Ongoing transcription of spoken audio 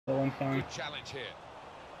Good challenge here.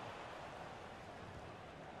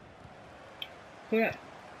 Clear.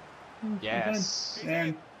 Yes.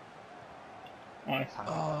 Yeah. Nice.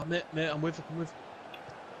 Oh, mate, I'm with.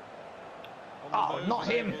 Oh, not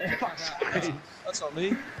him! That's not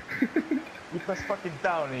me. You press fucking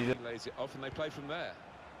down and he just Lays it off and they play from there.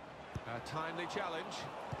 A timely challenge.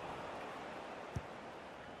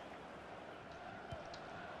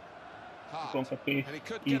 Going for pace. And he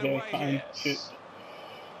could get away here. Shoot.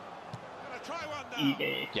 Gonna try one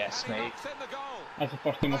now. Yes, mate. That's the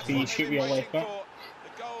first time I've seen you shoot real life, The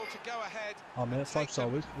goal to go ahead. Oh, mate, 5-star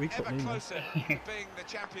week for me, closer to being the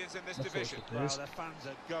champions in this division. Well, the fans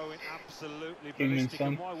are going absolutely ballistic,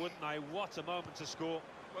 and why wouldn't they? What a moment to score.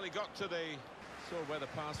 Well, he got to saw where the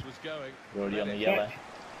pass was going. You're already on the yellow.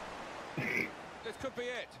 This could be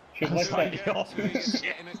it. Should lift it.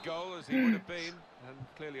 In his goal as he would have been, and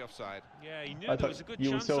clearly offside. Yeah, he knew there was a good chance.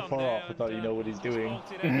 You were so far off, I thought you know what he's doing.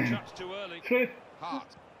 Too early.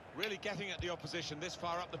 Hart really getting at the opposition this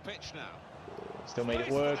far up the pitch now. Still made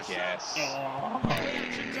it work, yes.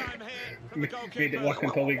 Reaction time here from the goalkeeper. Made it work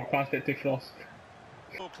until we passed it to Frost.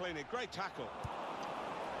 Cleaning, great tackle.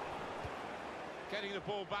 Getting the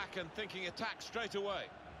ball back and thinking attack straight away.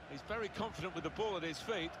 He's very confident with the ball at his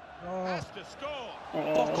feet. Has to score.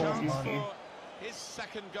 Chance for his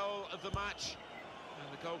second goal of the match.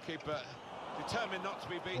 And the goalkeeper determined not to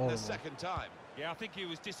be beaten the second time. Yeah, I think he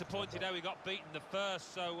was disappointed how he got beaten the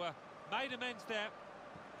first, so made amends there.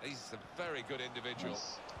 He's a very good individual.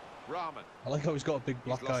 Rahman. I like how he's got a big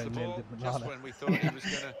black eye and named it Banana. Just when we thought he was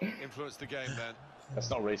going to influence the game then. That's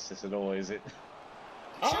not racist at all, is it?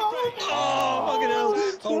 Oh, fucking hell!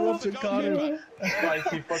 Oh, Robson Carter.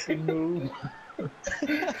 Spicy fucking move.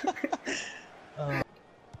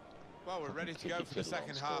 Well, we're ready to go for the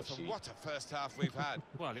second half, and what a first half we've had.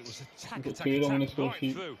 Well, it was attack right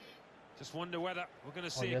through. Just wonder whether we're going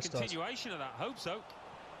to see a continuation of that. Hope so.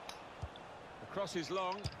 The cross is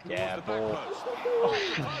long. Yeah, the back post.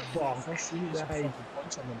 Wow, I see that.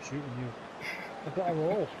 Points on them shooting you. I've got a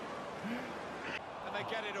roll. And they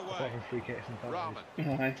get it away. Rahman.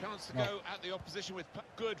 Chance to go at the opposition with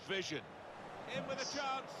good vision. In with a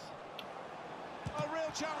chance. A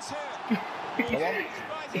real chance here.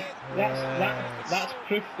 That's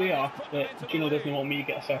proof there that Gino doesn't want me to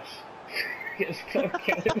get assists.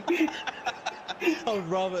 I would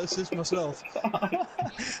rather assist myself. Well,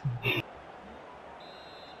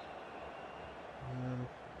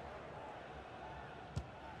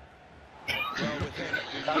 with him,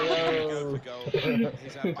 go for goal.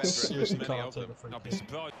 He's had better Seriously many can't of take them. the free I'll be kick.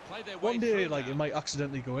 surprised. Play their way One day, through like, now. it might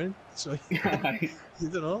accidentally go in, so you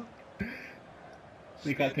don't know.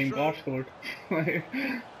 We got team bar scored.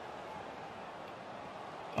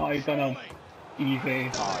 Oh, he's done him. Easy.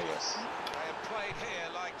 Ah, yes. They have played here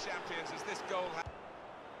like champions as this goal has.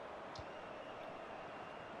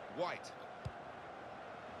 White.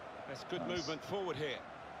 That's good movement forward here.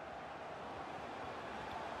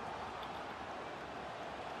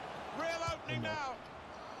 Real opening now.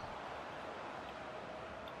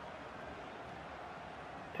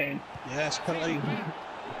 10. Yes, penalty.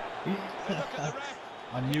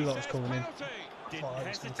 I knew that was coming in. Didn't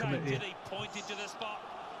hesitate, did he? Pointed to the spot.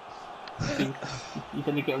 You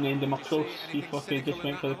didn't get on the end of my cross. He fucking just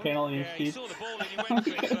went for the penalty Yeah, he instead. saw the ball and he went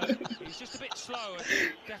for it, but he's just a bit slow and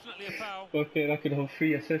definitely a foul. Okay, I could have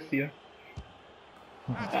 3 assists here.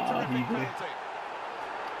 That's a terrific easy. penalty.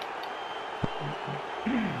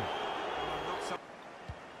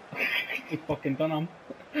 Just fucking done him.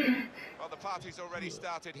 Well, the party's already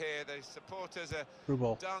started here. The supporters are Through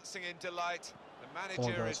ball. dancing in delight. The Come on,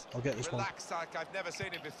 manager guys. is I'll get this one. relaxed like I've never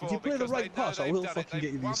seen him before. If you play the because right they know pass, I they've will done it. fucking They've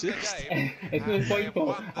get you the won the assist. game, It's and no they point, have though.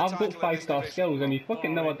 won the I've got title in this 5-star division. skills and he's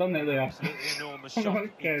fucking never done it there. Absolutely enormous shot.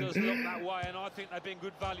 It does look that way, and I think they've been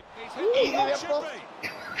good value. He's hit the should be.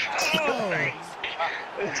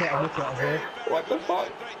 What the fuck?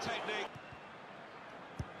 Great technique.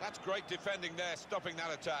 That's great defending there, stopping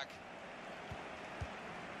that attack.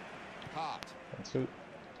 Hart. That's it.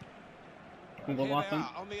 And here they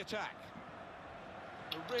are on the attack.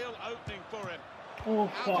 A real opening for him. Oh, Out in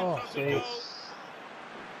front of fuck's goal. sake.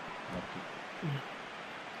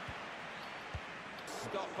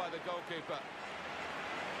 Stopped by the goalkeeper.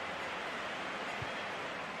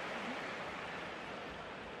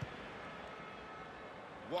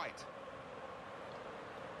 White.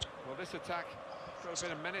 Well, this attack got a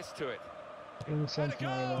bit of menace to it. In the sense, Saved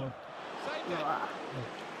it.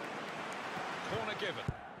 Corner given.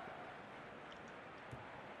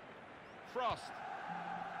 Frost.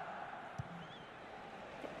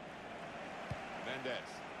 Mendes.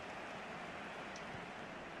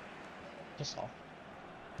 Just off.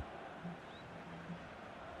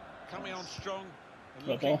 coming on strong and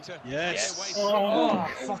looking to yes. get away Oh,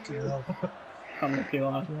 fucking hell. I'm not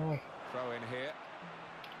feeling that. Throw in here.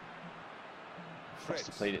 Must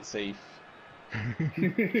have played it safe.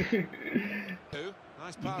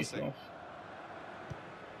 Nice passing.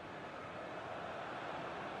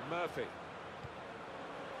 Murphy.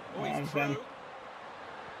 Oh, he's through.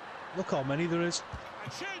 Look how many there is.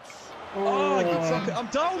 And shoots. Oh, you fucking... I'm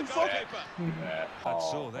down, fuck it. Yeah. I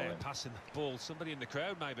saw there, passing the ball. Somebody in the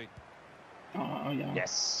crowd, maybe. Oh, yeah.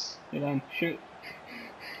 Yes. Get on, shoot.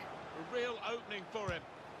 A real opening for him.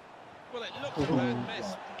 Well, it looked a bad miss.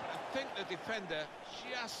 I think the defender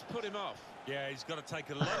just put him off. Yeah, he's got to take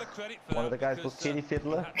a lot of credit for One that. of the guys because, was Katie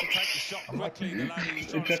Fiddler. had to take the shot quickly. The lad who was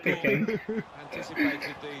trying to score.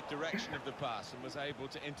 Anticipated the direction of the pass and was able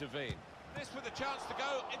to intervene. This with a chance to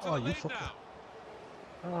go into the lead now.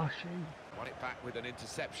 Oh, shit. Won it back with an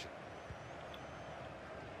interception.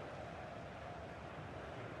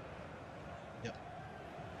 Yep.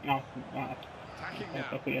 No, Attacking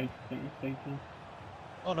now.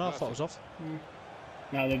 Oh, no, I thought it was off.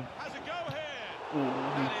 Now then. Has a go here. Oh,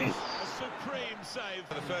 That is a supreme save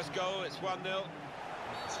for the first goal. It's 1-0.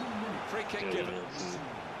 Free kick given.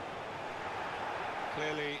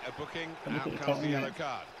 Clearly a booking. Out comes the yellow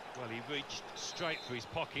card. Well, he reached straight for his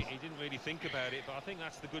pocket. He didn't really think about it, but I think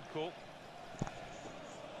that's the good call.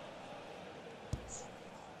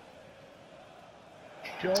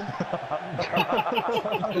 John.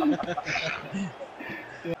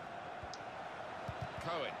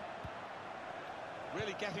 Cohen.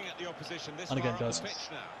 Really getting at the opposition this And far again up does. the pitch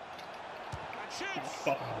now. And shoots.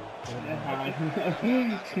 That's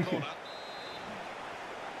a corner.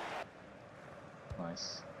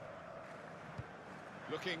 Nice.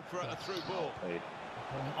 Looking for a through ball.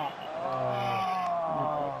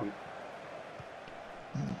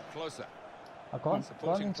 Closer.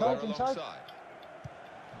 Supporting player alongside.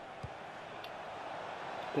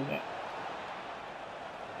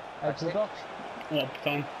 Yeah,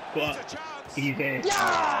 time. Go on. It's a chance. Easy.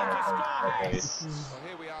 Nice. Well,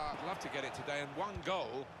 here we are. Love to get it today, and one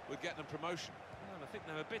goal would get them promotion. Well, I think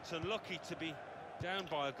they're a bit unlucky to be down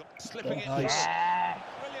by a goal. Slipping it. Nice.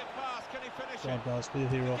 Brilliant pass. Can he finish Go on, it? guys, be a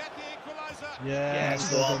hero. Get the equaliser.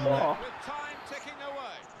 Yes. Well done, mate. With time ticking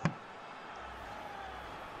away.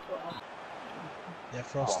 Yeah,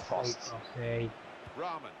 Frost.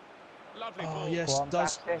 Rahman. Lovely Oh, ball. yes,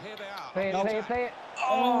 does. Here they are. Play it.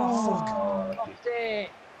 Oh, fuck. He's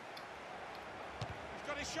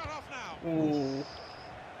got his shot off now. Oh.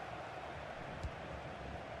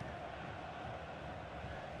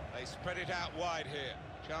 They spread it out wide here.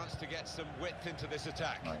 Chance to get some width into this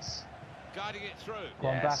attack. Nice. Guiding it through.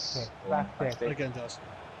 Yes. And again, does.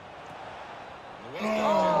 The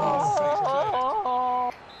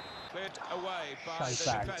well cleared away by the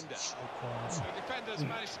Shite defender. The defenders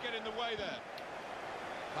managed to get in the way there.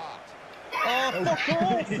 Hart. Oh, fuck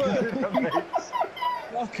off!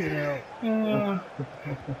 Fucking hell.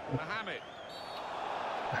 Mohammed.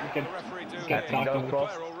 The referee do Get here. tackled. The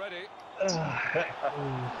player already.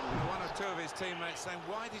 One or two of his teammates saying,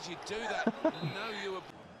 "Why did you do that? You know you were."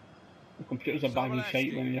 The computer's a bag of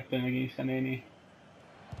shite when you're playing against an enemy.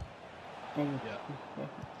 Yeah.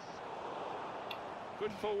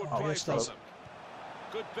 Good forward Oh, play yes, from does. them.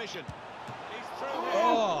 Good vision. He's through here.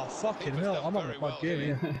 Oh, fucking Keeper's hell. done I'm on a very bad well game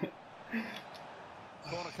here. here.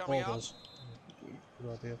 Corner coming Ball up. does.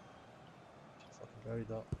 Good idea. Fucking buried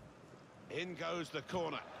that. In goes the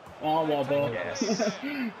corner. Oh, what a ball. Yes.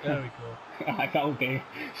 There we go. That'll do.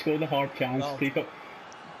 Scored a hard chance. That'll Take up.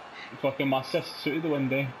 Fucking my assist suited the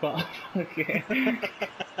window, but okay. A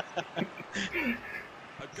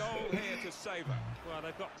goal here to savour. Well,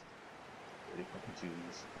 they've got... Really fucking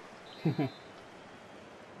tunes.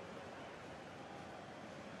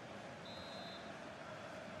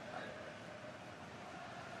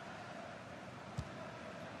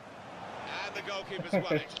 And the goalkeeper's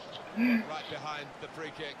won it. Right behind the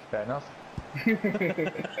free kick. Fair enough.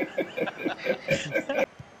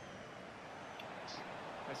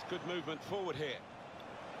 That's good movement forward here.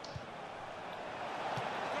 He's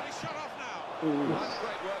got his shot off now. That's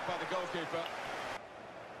great work by the goalkeeper.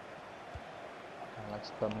 I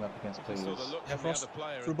like bumming up against He players. saw the look Yeah, from the Frost. other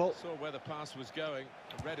player Through and ball. saw where the pass was going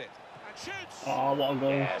and read it. And shoots! Oh, what a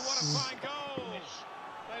goal. Oh, what a fine goal!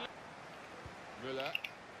 Müller.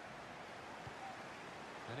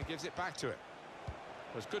 And he gives it back to him.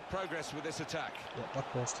 There's good progress with this attack. Yeah, back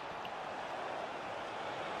post.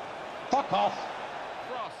 Fuck off!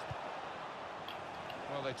 Frost.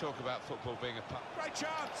 Well, they talk about football being a puck. Great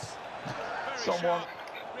chance! Very Someone. sharp.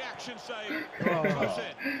 Reaction save. Oh. Close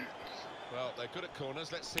in. Well, they're good at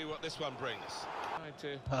corners. Let's see what this one brings. Trying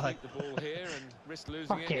to Aye. keep the ball here and risk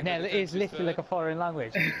losing it. Fucking in the hell, it is defensive literally like a third. foreign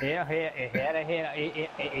language. That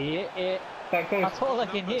goes. That's all I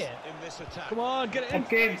can Numbers hear. in this attack. Come on, get it in.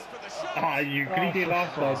 Okay. For the shot. Ah, you greedy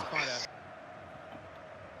bastard. Quite a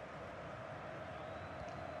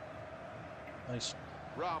Nice.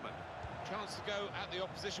 Rahman. Chance to go at the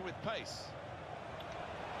opposition with pace.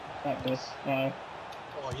 That goes. Wow.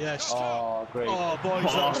 Oh, yes. Oh, great. Oh, boys,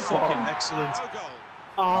 that was fucking excellent. No goal.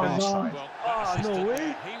 Oh, Finish no. time. Well, Ah, that no assisted way.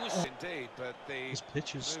 there. He was indeed, but the This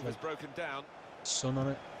pitch is move like was broken down. sun on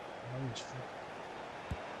it. Oh, it's fuck.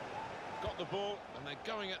 Got the ball, and they're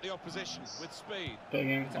going at the opposition with speed. Big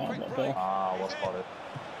game. It's a Oh, quick what break. ball. Ah, well spotted.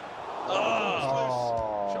 Oh.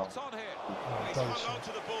 Oh. Shots on here. And he's close. hung on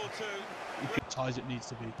to the ball too. As high as it needs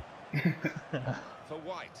to be. For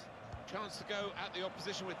White. Chance to go at the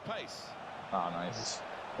opposition with pace. Ah, nice.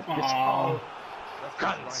 Oh.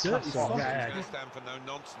 Right. Dirty He's fuck. going to stand for no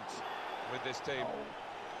nonsense with this team.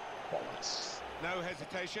 No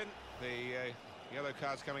hesitation. The yellow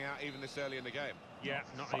card's coming out even this early in the game. Yeah,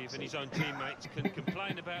 not even his own teammates can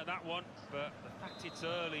complain about that one, but the fact it's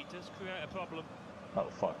early does create a problem. Oh,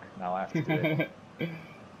 fuck. Now I have to do it.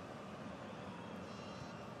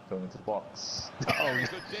 Going into the box. Oh,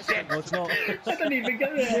 good distance. No, it's not. I didn't even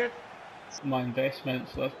get there. My investment,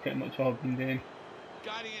 so that's pretty much all I've been doing.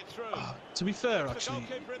 Guiding it through. To be fair, The actually,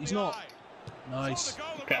 goalkeeper in he's the not eye. nice. Saw the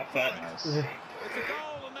goal and Perfect. went for it. Nice. It's a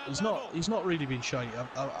goal and they're He's level. not. He's not really been shiny. I've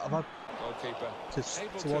had Goalkeeper. because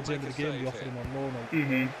Able to towards the end make of the a game we save offered here. him on loan.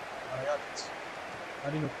 Mm-hmm. I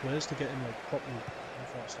had enough players to get him like properly. I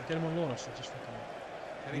thought, so get him on loan. I said just fucking.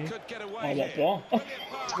 And he could get away Oh, what here. ball? Brilliant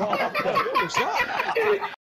pass. What was that?